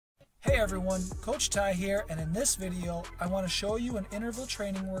everyone, Coach Ty here, and in this video I want to show you an interval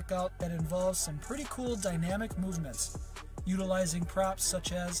training workout that involves some pretty cool dynamic movements, utilizing props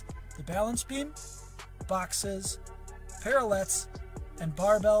such as the balance beam, boxes, parallettes, and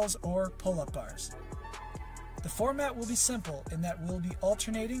barbells or pull-up bars. The format will be simple in that we'll be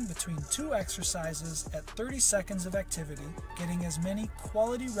alternating between 2 exercises at 30 seconds of activity, getting as many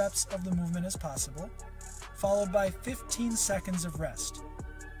quality reps of the movement as possible, followed by 15 seconds of rest.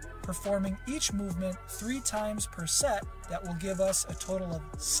 Performing each movement 3 times per set, that will give us a total of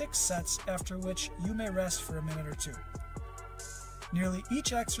 6 sets, after which you may rest for a minute or 2. Nearly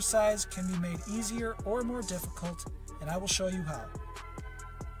each exercise can be made easier or more difficult, and I will show you how.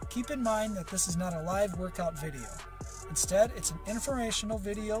 Keep in mind that this is not a live workout video. Instead, it's an informational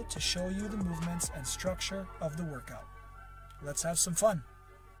video to show you the movements and structure of the workout. Let's have some fun.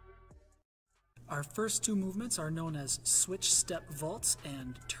 Our first 2 movements are known as switch step vaults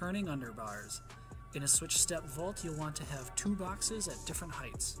and turning under bars. In a switch step vault, you'll want to have 2 boxes at different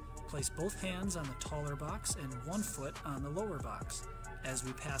heights. Place both hands on the taller box and 1 foot on the lower box. As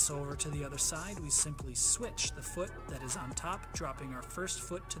we pass over to the other side, we simply switch the foot that is on top, dropping our first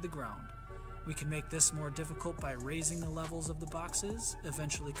foot to the ground. We can make this more difficult by raising the levels of the boxes,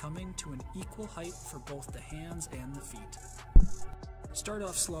 eventually coming to an equal height for both the hands and the feet. Start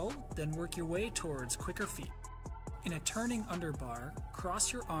off slow, then work your way towards quicker feet. In a turning under bar,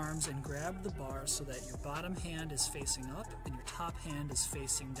 cross your arms and grab the bar so that your bottom hand is facing up and your top hand is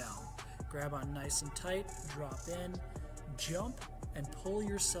facing down. Grab on nice and tight, drop in, jump, and pull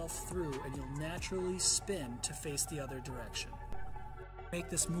yourself through, and you'll naturally spin to face the other direction. Make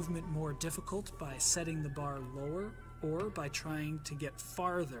this movement more difficult by setting the bar lower or by trying to get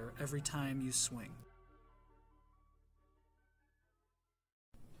farther every time you swing.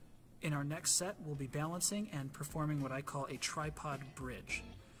 In our next set, we'll be balancing and performing what I call a tripod bridge.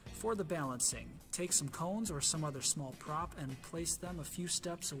 For the balancing, take some cones or some other small prop and place them a few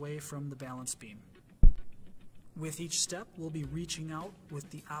steps away from the balance beam. With each step, we'll be reaching out with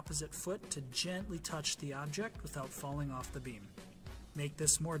the opposite foot to gently touch the object without falling off the beam. Make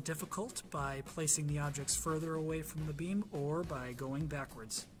this more difficult by placing the objects further away from the beam or by going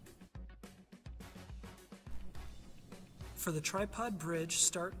backwards. For the tripod bridge,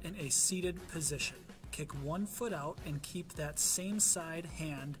 start in a seated position. Kick 1 foot out and keep that same side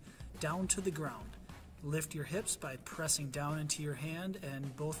hand down to the ground. Lift your hips by pressing down into your hand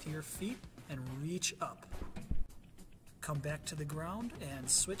and both your feet and reach up. Come back to the ground and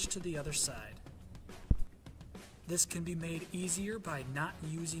switch to the other side. This can be made easier by not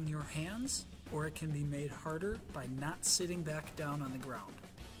using your hands, or it can be made harder by not sitting back down on the ground.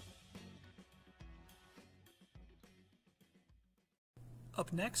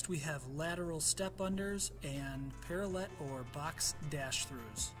 Up next, we have lateral step unders and parallel or box dash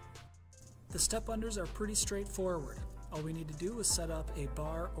throughs. The step unders are pretty straightforward. All we need to do is set up a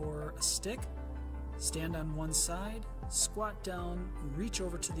bar or a stick, stand on one side, squat down, reach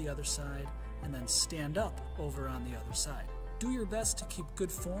over to the other side, and then stand up over on the other side. Do your best to keep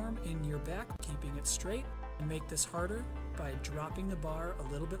good form in your back, keeping it straight, and make this harder by dropping the bar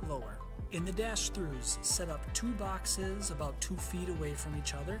a little bit lower. In the dash throughs, set up 2 boxes about 2 feet away from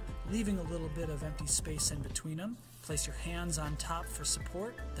each other, leaving a little bit of empty space in between them. Place your hands on top for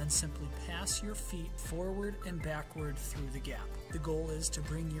support, then simply pass your feet forward and backward through the gap. The goal is to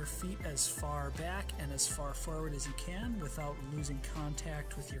bring your feet as far back and as far forward as you can without losing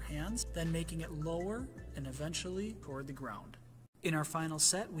contact with your hands, then making it lower and eventually toward the ground. In our final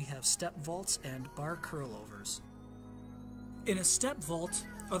set, we have step vaults and bar curlovers. In a step vault,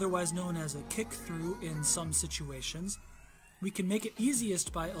 otherwise known as a kick-through in some situations, we can make it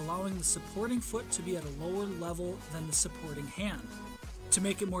easiest by allowing the supporting foot to be at a lower level than the supporting hand. To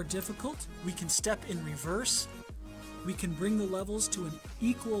make it more difficult, we can step in reverse, we can bring the levels to an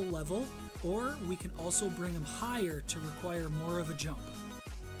equal level, or we can also bring them higher to require more of a jump.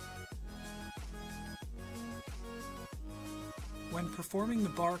 When performing the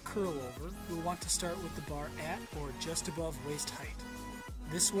bar curlover, we'll want to start with the bar at or just above waist height.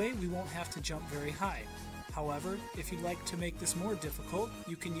 This way we won't have to jump very high. However, if you'd like to make this more difficult,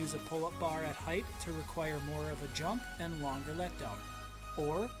 you can use a pull-up bar at height to require more of a jump and longer letdown.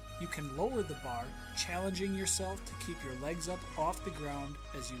 Or you can lower the bar, challenging yourself to keep your legs up off the ground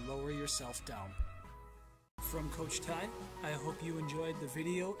as you lower yourself down. From Coach Ty, I hope you enjoyed the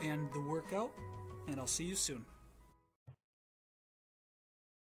video and the workout, and I'll see you soon.